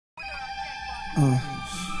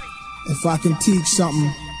If I can teach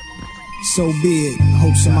something, so be it. I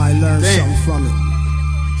hope somebody learns something from it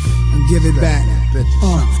and give it back.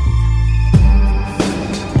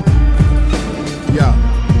 Yo,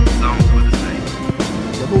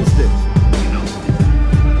 who's this?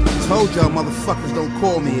 Told y'all motherfuckers don't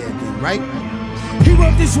call me again, right? He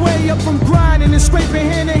worked his way up from grinding and scraping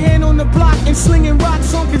hand to hand on the block and slinging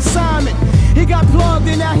rocks on consignment. He got plugged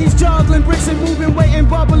and now he's juggling bricks and moving weight and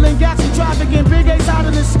bubbling. Got some trafficking, big A's out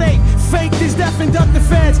of the state. Faked his death and ducked the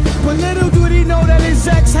feds. But little did he know that his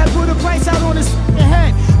ex had put a price out on his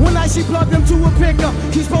head. One night she plugged him to a pickup.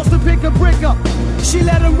 He's supposed to pick a brick up. She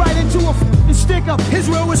let him right into a stick up. His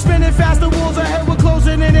reel was spinning fast, the walls ahead were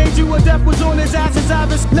closing, and angel of death was on his ass as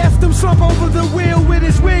Ivis left him slump over the wheel with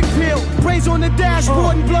his wig peeled. Brains on the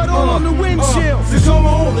dashboard and blood all on the windshield. So come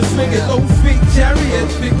on and swing it, low feet chariot.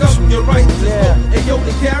 Pick up your right to smoke and yo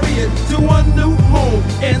to carry it to a new home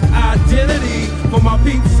and identity. For my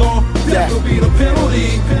peeps on, that will be the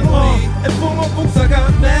penalty. And for my folks, I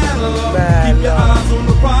got mad love. Keep your eyes on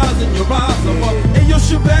the prize and your eyes are up. And your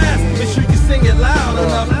Shabazz, make sure you sing it loud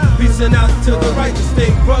enough. Reaching out to the right to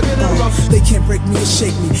stay rugged and rough. They can't break me or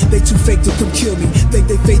shake me. They too fake to come kill me.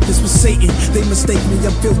 Think they faith this was Satan. They mistake me,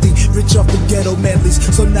 I'm filthy. Rich off the ghetto medleys.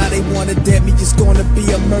 So now they wanna dead me. It's gonna be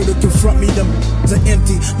a murder. Confront me, them are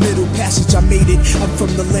empty. Middle passage, I made it. I'm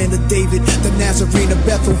from the land of David, the Nazarene of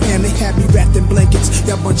Bethlehem. They had me wrapped in blankets.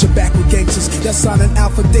 Y'all bunch of backward gangsters. Y'all signing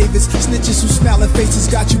Alpha Davis. Snitches who smiling faces.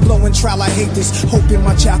 Got you blowing trial, I hate this. Hoping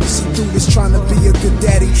my child can see through this. Trying to be a good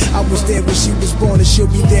daddy. I was there when she was born and she'll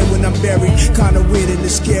be there when I'm buried. Kinda weird and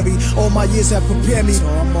it's scary. All my years have prepared me, so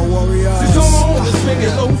I'm a warrior. So come on and swing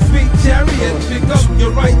it, low feet chariot. Pick up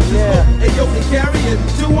your right to smoke and yo can carry it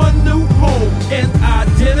to a new home and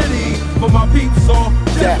identity. For my peeps on,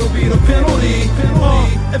 that will be the penalty.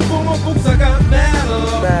 And for my folks, I got mad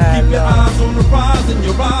love. Keep your eyes on the prize and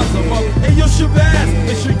your eyes are up. And your Shabazz,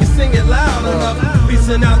 make sure you sing it loud enough.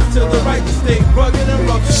 Reaching out to the right to stay rugged and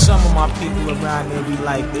rough. Some of my people around there be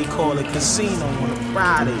like, they call it casino on a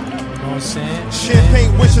Friday. You know what I'm saying?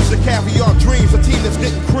 Champagne wishes and caviar dreams. A team that's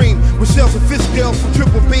getting cream. With shells and fish scales from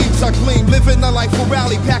triple beams, I gleam. Living a life for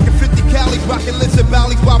rally, packing 50 calories, rocking listen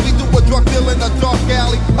valleys while we do a drug deal in a dark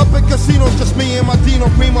alley. Up in casinos, just me and my Dino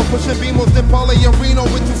Primo, pushing Beamos, then Paulie and Reno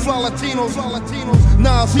with two fly Latinos.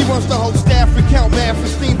 Nas, he runs the whole staff. We count math,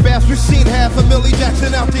 Christine Bass. We've seen half a Millie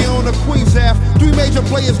Jackson out there on the Queen's half. 3 major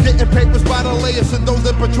players getting papers by the layers, and those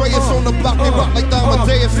that betray us on the block, they rock like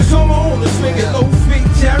Amadeus. So come on and swing it, low feet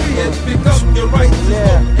chariot. Pick up your right to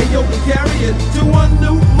smoke and yo can carry it to a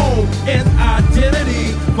new home and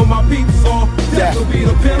identity. For my peeps on, that will be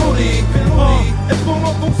the penalty. And for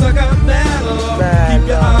my folks, I got mad love. Keep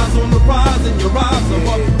your eyes on the prize and your eyes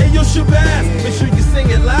are up. And your Shabazz, make sure you sing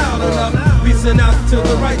it loud enough. Reaching out to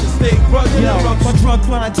the right to stay rugged and rough. My drug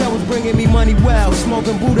clientele was bringing me money well.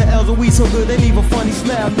 Smoking Buddha L's and weed so good they leave a funny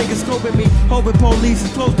smell. Niggas scoping me, hoping police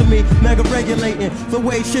is close to me. Mega regulating the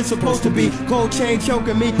way shit's supposed to be. Gold chain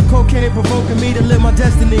choking me, cocaine provoking me to live my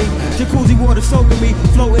destiny. Jacuzzi water soaking me,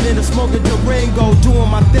 floating in the smoke of Durango. Doing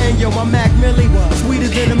my thing, yo, my Mac Millie. Sweeter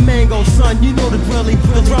than a mango, son, you know the drilly.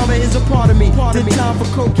 The drama is a part of me. The time for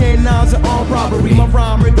cocaine, knives, and armed robbery. My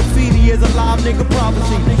rhyme and graffiti is a live nigga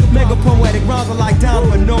prophecy. Mega poetic, rhymes are like down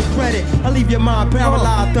but no credit. I leave your mind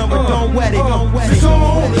paralyzed, but don't wet it. So come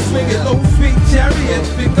on and swing it, low feet chariot.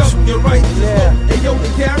 Pick up your right to smoke and yo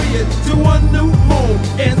can carry it to a new home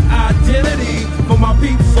and identity. For my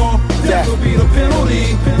peeps on, that will be the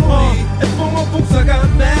penalty. And for my folks, I got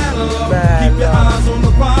mad love. Keep your eyes on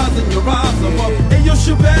the prize and your eyes are up. And your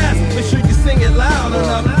Shabazz, make sure you sing it loud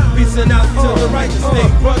enough. Reaching out to the right to stay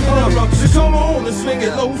rugged and rough. So come on and swing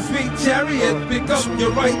it, low feet chariot. Pick up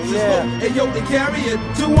your right to smoke and yo can carry it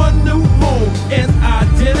to a new home and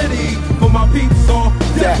identity. For my peeps on,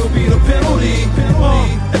 that will be the penalty.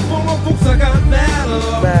 And for my folks, I got mad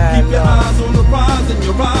love. Keep your eyes on the prize and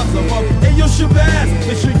your eyes are up. And your Shabazz,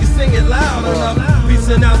 make sure you sing it loud enough.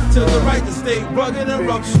 Reaching out to the right to stay rugged and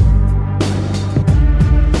rough.